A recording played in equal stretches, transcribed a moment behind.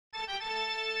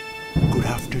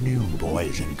afternoon,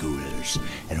 boys and ghouls,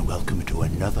 and welcome to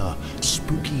another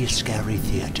spooky, scary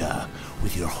theater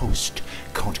with your host,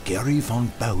 Count Gary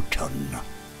von Boughton.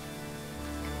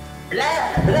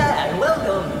 Blah, blah, and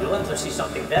welcome. You want to see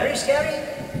something very scary?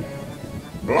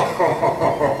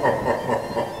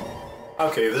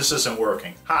 Okay, this isn't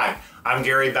working. Hi, I'm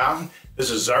Gary Boughton. This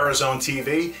is XaraXone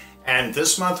TV, and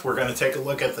this month we're going to take a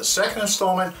look at the second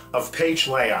installment of page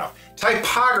layout,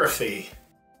 typography.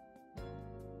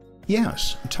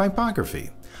 Yes,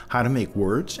 typography. How to make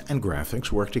words and graphics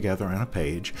work together on a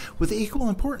page with equal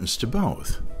importance to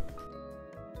both.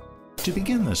 To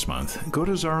begin this month, go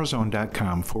to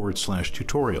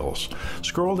XaraXone.com/tutorials.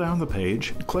 Scroll down the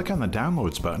page, click on the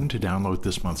Downloads button to download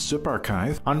this month's zip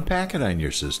archive, unpack it on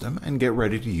your system, and get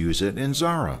ready to use it in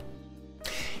Xara.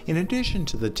 In addition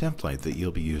to the template that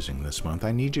you'll be using this month,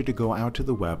 I need you to go out to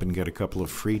the web and get a couple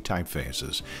of free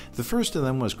typefaces. The first of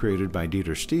them was created by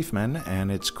Dieter Stiefman,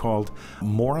 and it's called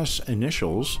Morris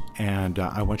Initials, and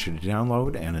I want you to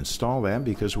download and install that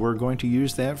because we're going to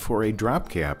use that for a drop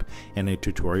cap in a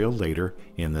tutorial later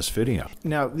in this video.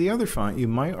 Now, the other font you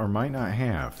might or might not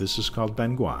have, this is called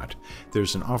Benguat.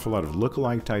 There's an awful lot of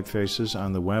lookalike typefaces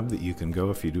on the web that you can go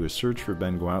if you do a search for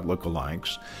Benguat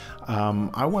lookalikes.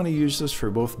 I want to use this for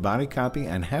both body copy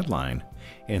and headline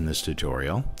in this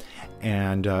tutorial,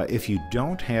 and if you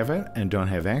don't have it and don't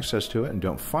have access to it and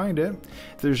don't find it,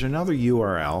 there's another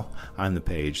URL on the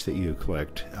page that you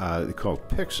clicked called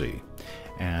Pixie,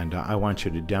 and I want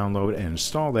you to download and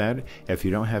install that if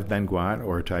you don't have Benguat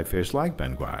or a typeface like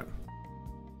Benguat.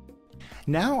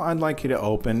 Now I'd like you to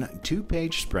open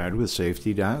two-page spread with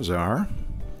safety.zar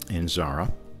in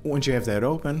Xara. Once you have that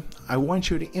open, I want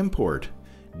you to import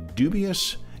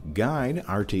Dubious Guide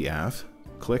RTF,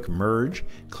 click Merge,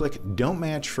 click Don't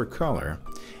Match for Color,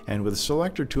 and with the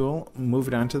selector tool, move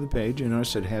it onto the page. You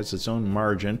notice it has its own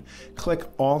margin. Click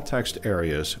All Text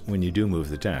Areas when you do move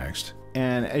the text.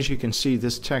 And as you can see,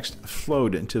 this text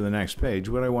flowed into the next page.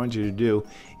 What I want you to do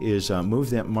is move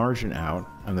that margin out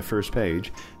on the first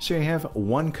page so you have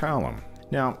one column.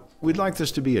 Now, we'd like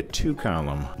this to be a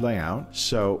two-column layout,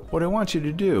 so what I want you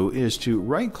to do is to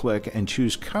right-click and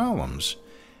choose Columns,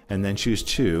 and then choose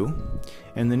two.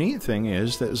 And the neat thing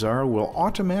is that Xara will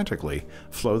automatically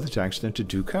flow the text into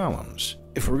two columns.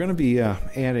 If we're going to be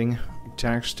adding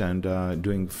text and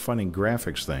doing funny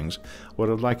graphics things, what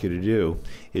I'd like you to do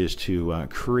is to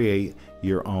create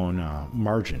your own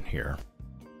margin here.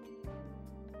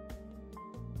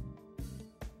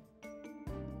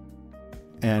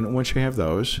 And once you have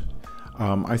those,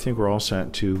 I think we're all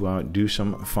set to do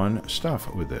some fun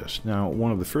stuff with this. Now,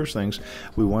 one of the first things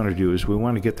we want to do is we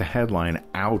want to get the headline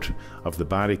out of the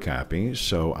body copy.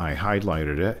 So I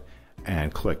highlighted it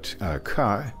and clicked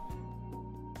Cut,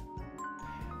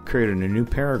 created a new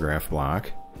paragraph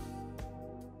block.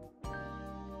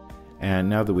 And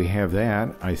now that we have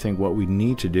that, I think what we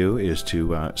need to do is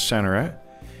to center it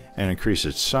and increase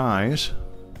its size.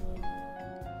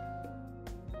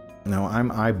 Now I'm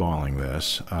eyeballing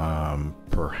this.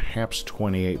 Perhaps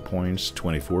 28 points,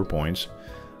 24 points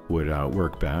would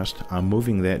work best. I'm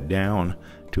moving that down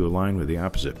to align with the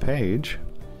opposite page.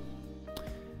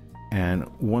 And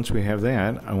once we have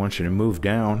that, I want you to move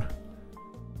down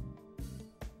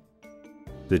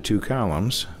the two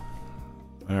columns.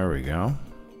 There we go.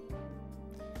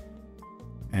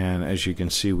 And as you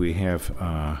can see, we have,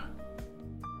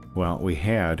 we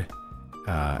had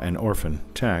an orphan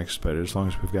text, but as long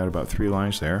as we've got about 3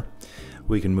 lines there,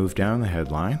 we can move down the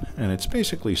headline, and it's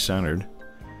basically centered.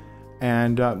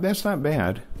 And that's not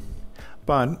bad,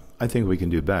 but I think we can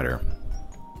do better.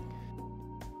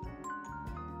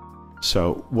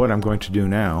 So what I'm going to do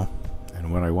now,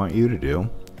 and what I want you to do,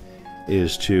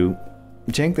 is to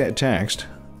take that text,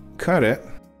 cut it,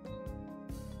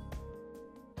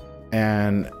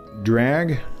 and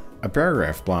drag a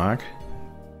paragraph block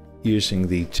using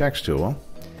the text tool,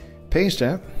 paste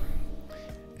it,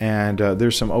 and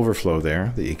there's some overflow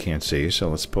there that you can't see, so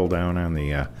let's pull down on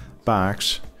the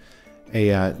box.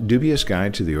 A dubious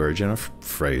guide to the origin of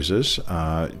phrases.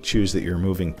 Choose that you're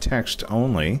moving text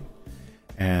only,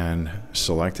 and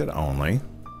select it only.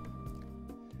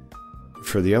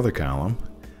 For the other column,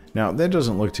 now that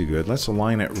doesn't look too good. Let's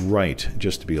align it right,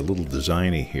 just to be a little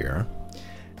designy here.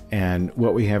 And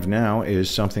what we have now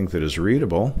is something that is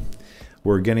readable.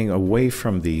 We're getting away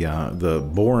from the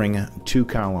boring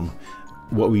two-column,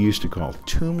 what we used to call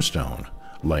tombstone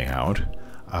layout,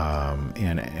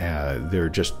 and there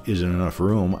just isn't enough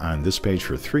room on this page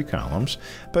for 3 columns.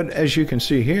 But as you can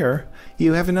see here,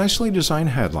 you have a nicely designed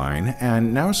headline,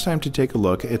 and now it's time to take a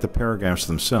look at the paragraphs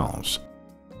themselves.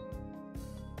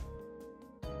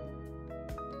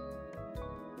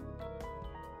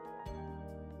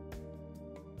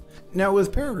 Now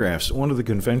with paragraphs, one of the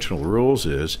conventional rules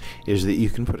is that you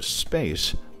can put a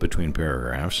space between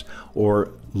paragraphs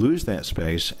or lose that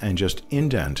space and just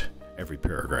indent every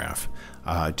paragraph.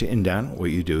 To indent,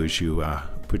 what you do is you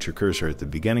put your cursor at the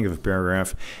beginning of a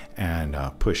paragraph and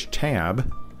push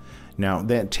tab. Now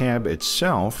that tab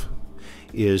itself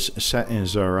is set in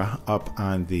Xara up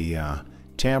on the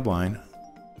tab line,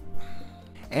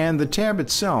 and the tab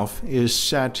itself is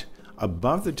set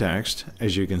above the text,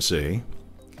 as you can see.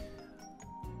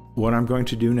 What I'm going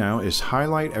to do now is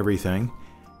highlight everything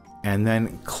and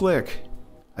then click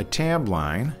a tab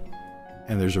line,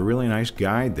 and there's a really nice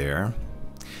guide there.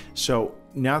 So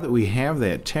now that we have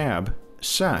that tab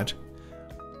set,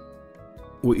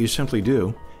 what you simply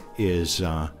do is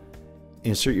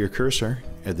insert your cursor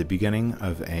at the beginning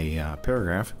of a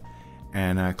paragraph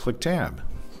and click tab.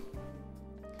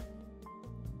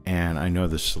 And I know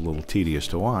this is a little tedious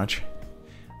to watch,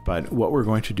 but what we're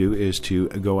going to do is to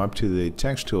go up to the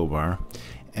text toolbar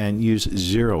and use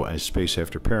 0 as space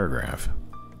after paragraph.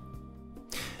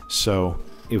 So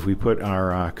if we put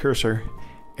our cursor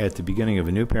at the beginning of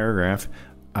a new paragraph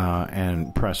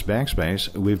and press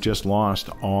backspace, we've just lost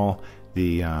all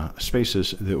the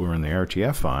spaces that were in the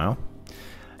RTF file.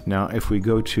 Now if we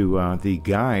go to the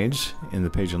guides in the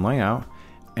page and layout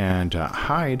and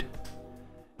hide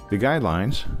the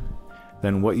guidelines,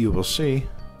 then what you will see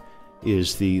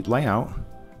is the layout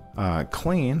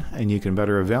clean, and you can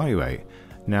better evaluate.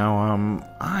 Now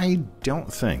I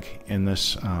don't think in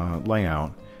this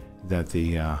layout that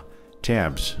the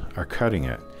tabs are cutting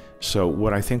it. So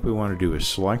what I think we want to do is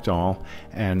select all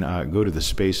and go to the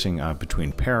spacing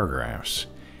between paragraphs,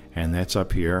 and that's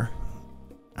up here.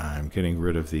 I'm getting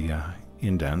rid of the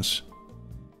indents,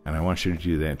 and I want you to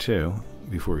do that too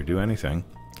before we do anything.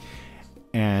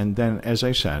 And then, as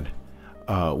I said,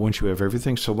 once you have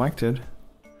everything selected,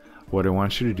 what I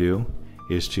want you to do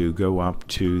is to go up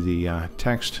to the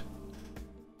text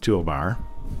toolbar,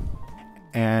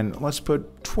 and let's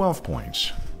put 12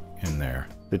 points in there.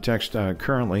 The text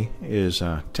currently is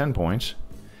 10 points,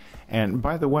 and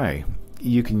by the way,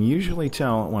 you can usually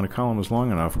tell when a column is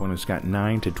long enough when it's got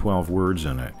 9 to 12 words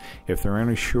in it. If they're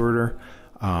any shorter,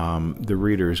 the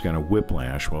reader is going to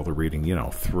whiplash while they're reading,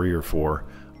 3 or 4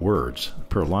 words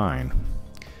per line.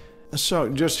 So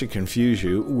just to confuse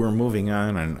you, we're moving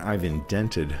on, and I've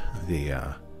indented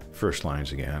the first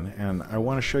lines again, and I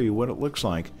want to show you what it looks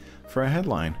like for a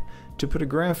headline. To put a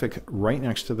graphic right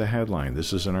next to the headline.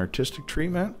 This is an artistic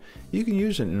treatment. You can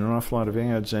use it in an awful lot of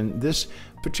ads, and this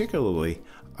particularly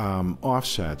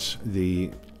offsets the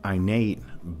innate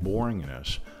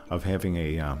boringness of having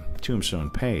a tombstone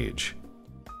page.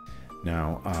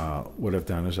 Now, what I've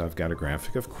done is I've got a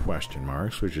graphic of question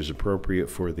marks, which is appropriate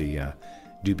for the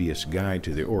dubious guide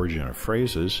to the origin of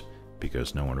phrases,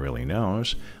 because no one really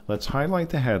knows. Let's highlight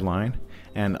the headline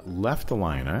and left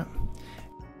align it.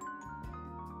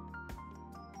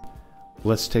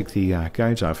 Let's take the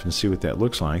guides off and see what that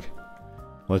looks like.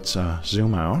 Let's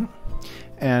zoom out.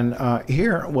 And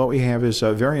here what we have is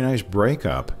a very nice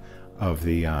breakup of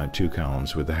the two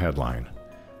columns with the headline.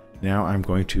 Now I'm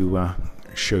going to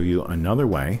show you another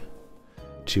way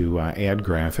to add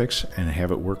graphics and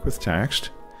have it work with text.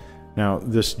 Now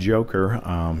this joker,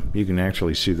 you can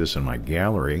actually see this in my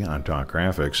gallery on Talk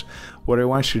Graphics. What I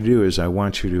want you to do is I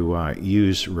want you to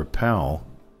use repel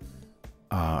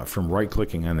from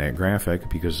right-clicking on that graphic,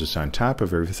 because it's on top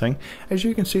of everything. As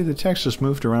you can see, the text is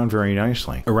moved around very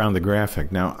nicely around the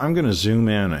graphic. Now I'm going to zoom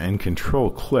in and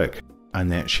control-click on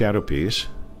that shadow piece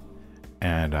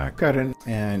and cut it.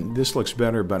 And this looks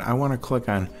better, but I want to click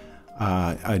on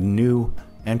a new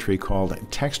entry called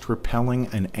Text Repelling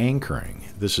and Anchoring.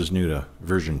 This is new to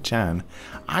version 10.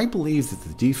 I believe that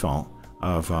the default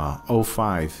of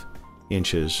 0.5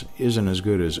 inches isn't as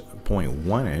good as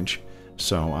 0.1 inch.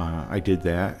 So I did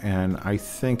that, and I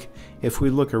think if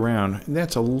we look around,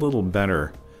 that's a little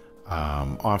better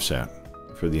offset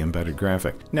for the embedded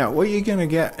graphic. Now, what you're going to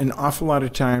get an awful lot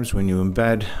of times when you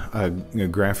embed a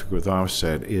graphic with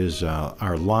offset is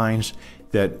our lines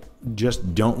that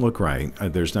just don't look right.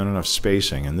 There's not enough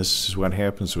spacing, and this is what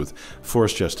happens with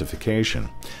forced justification.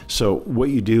 So what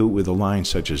you do with a line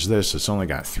such as this, it's only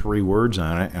got 3 words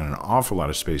on it and an awful lot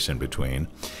of space in between,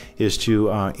 is to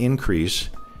increase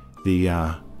the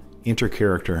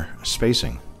intercharacter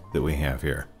spacing that we have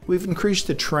here. We've increased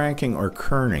the tracking or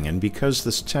kerning, and because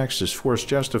this text is force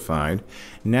justified,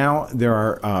 now there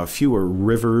are fewer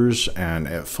rivers, and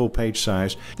at full page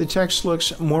size, the text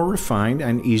looks more refined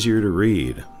and easier to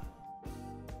read.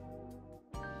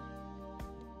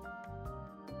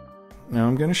 Now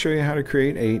I'm going to show you how to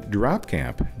create a drop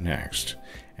cap next,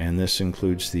 and this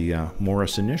includes the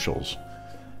Morris initials.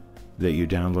 that you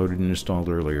downloaded and installed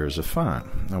earlier as a font.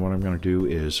 Now what I'm going to do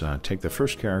is take the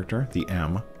first character, the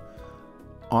M,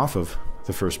 off of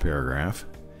the first paragraph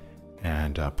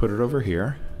and put it over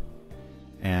here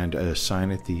and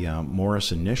assign it the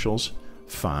Morris Initials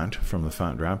font from the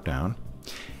font drop down.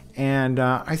 And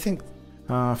I think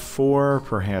 4,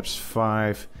 perhaps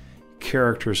 5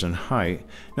 characters in height.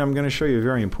 Now I'm going to show you a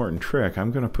very important trick.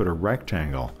 I'm going to put a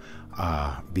rectangle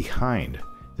behind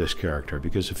this character,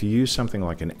 because if you use something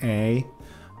like an A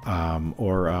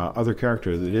or other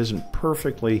character that isn't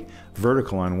perfectly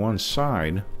vertical on one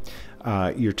side,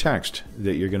 your text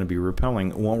that you're going to be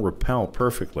repelling won't repel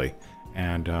perfectly,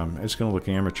 and it's going to look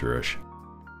amateurish.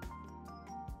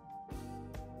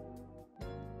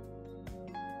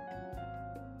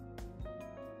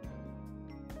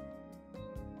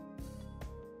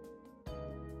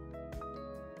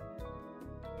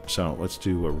 So let's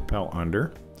do a repel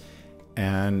under,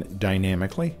 and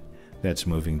dynamically that's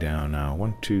moving down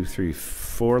 1, 2, 3,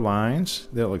 4 lines.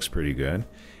 That looks pretty good.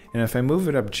 And if I move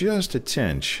it up just a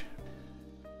tinch,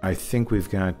 I think we've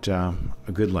got a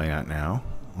good layout now.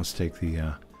 Let's take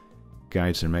the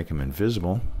guides and make them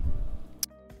invisible.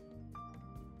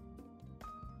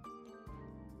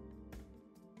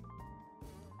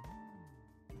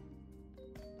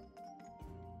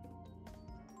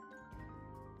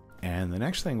 And the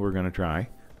next thing we're going to try,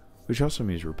 which also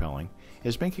means repelling,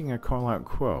 is making a call-out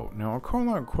quote. Now, a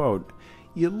call-out quote,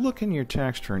 you look in your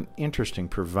text for an interesting,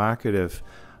 provocative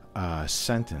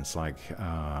sentence like,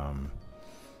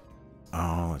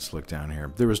 let's look down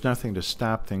here. There was nothing to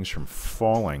stop things from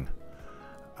falling.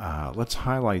 Let's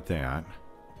highlight that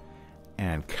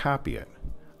and copy it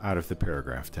out of the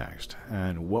paragraph text.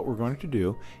 And what we're going to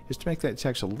do is to make that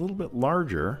text a little bit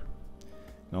larger.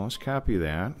 Now let's copy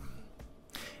that.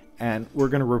 And we're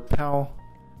going to repel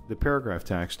the paragraph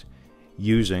text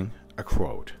using a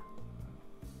quote.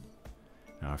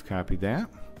 Now I've copied that,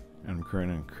 and I'm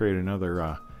going to create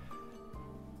another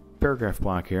paragraph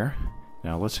block here.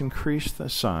 Now let's increase the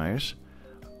size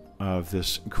of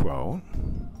this quote.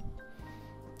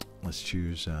 Let's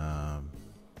choose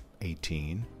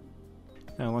 18.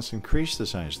 Now let's increase the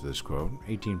size of this quote.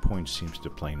 18 points seems to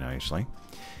play nicely.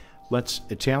 Let's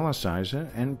italicize it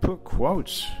and put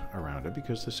quotes around it,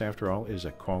 because this, after all, is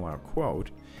a call-out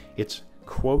quote. It's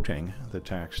quoting the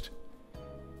text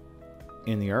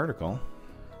in the article.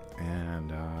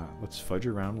 And let's fudge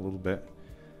around a little bit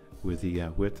with the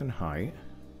width and height.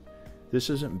 This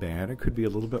isn't bad. It could be a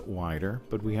little bit wider,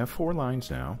 but we have 4 lines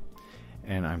now.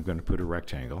 And I'm going to put a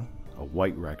rectangle, a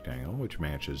white rectangle, which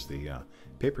matches the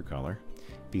paper color.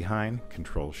 Behind,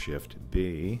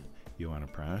 Control-Shift-B, you want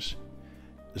to press.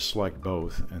 Select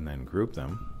both and then group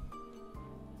them.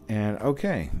 And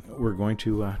okay, we're going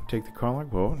to take the call-out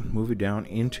quote, move it down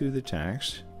into the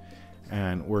text,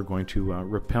 and we're going to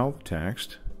repel the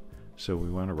text. So we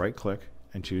want to right-click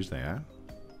and choose that.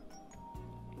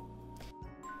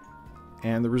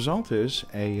 And the result is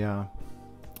a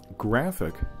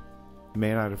graphic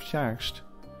made out of text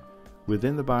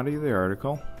within the body of the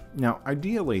article. Now,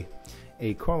 ideally,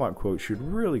 a call-out quote should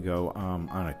really go on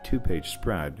a 2-page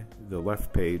spread. The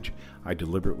left page I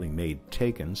deliberately made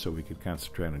taken so we could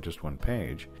concentrate on just 1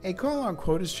 page. A call-out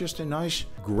quote is just a nice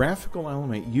graphical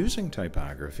element using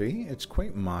typography. It's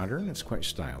quite modern, it's quite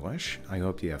stylish. I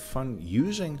hope you have fun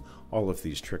using all of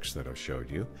these tricks that I've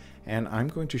showed you. And I'm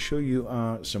going to show you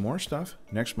some more stuff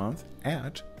next month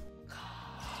at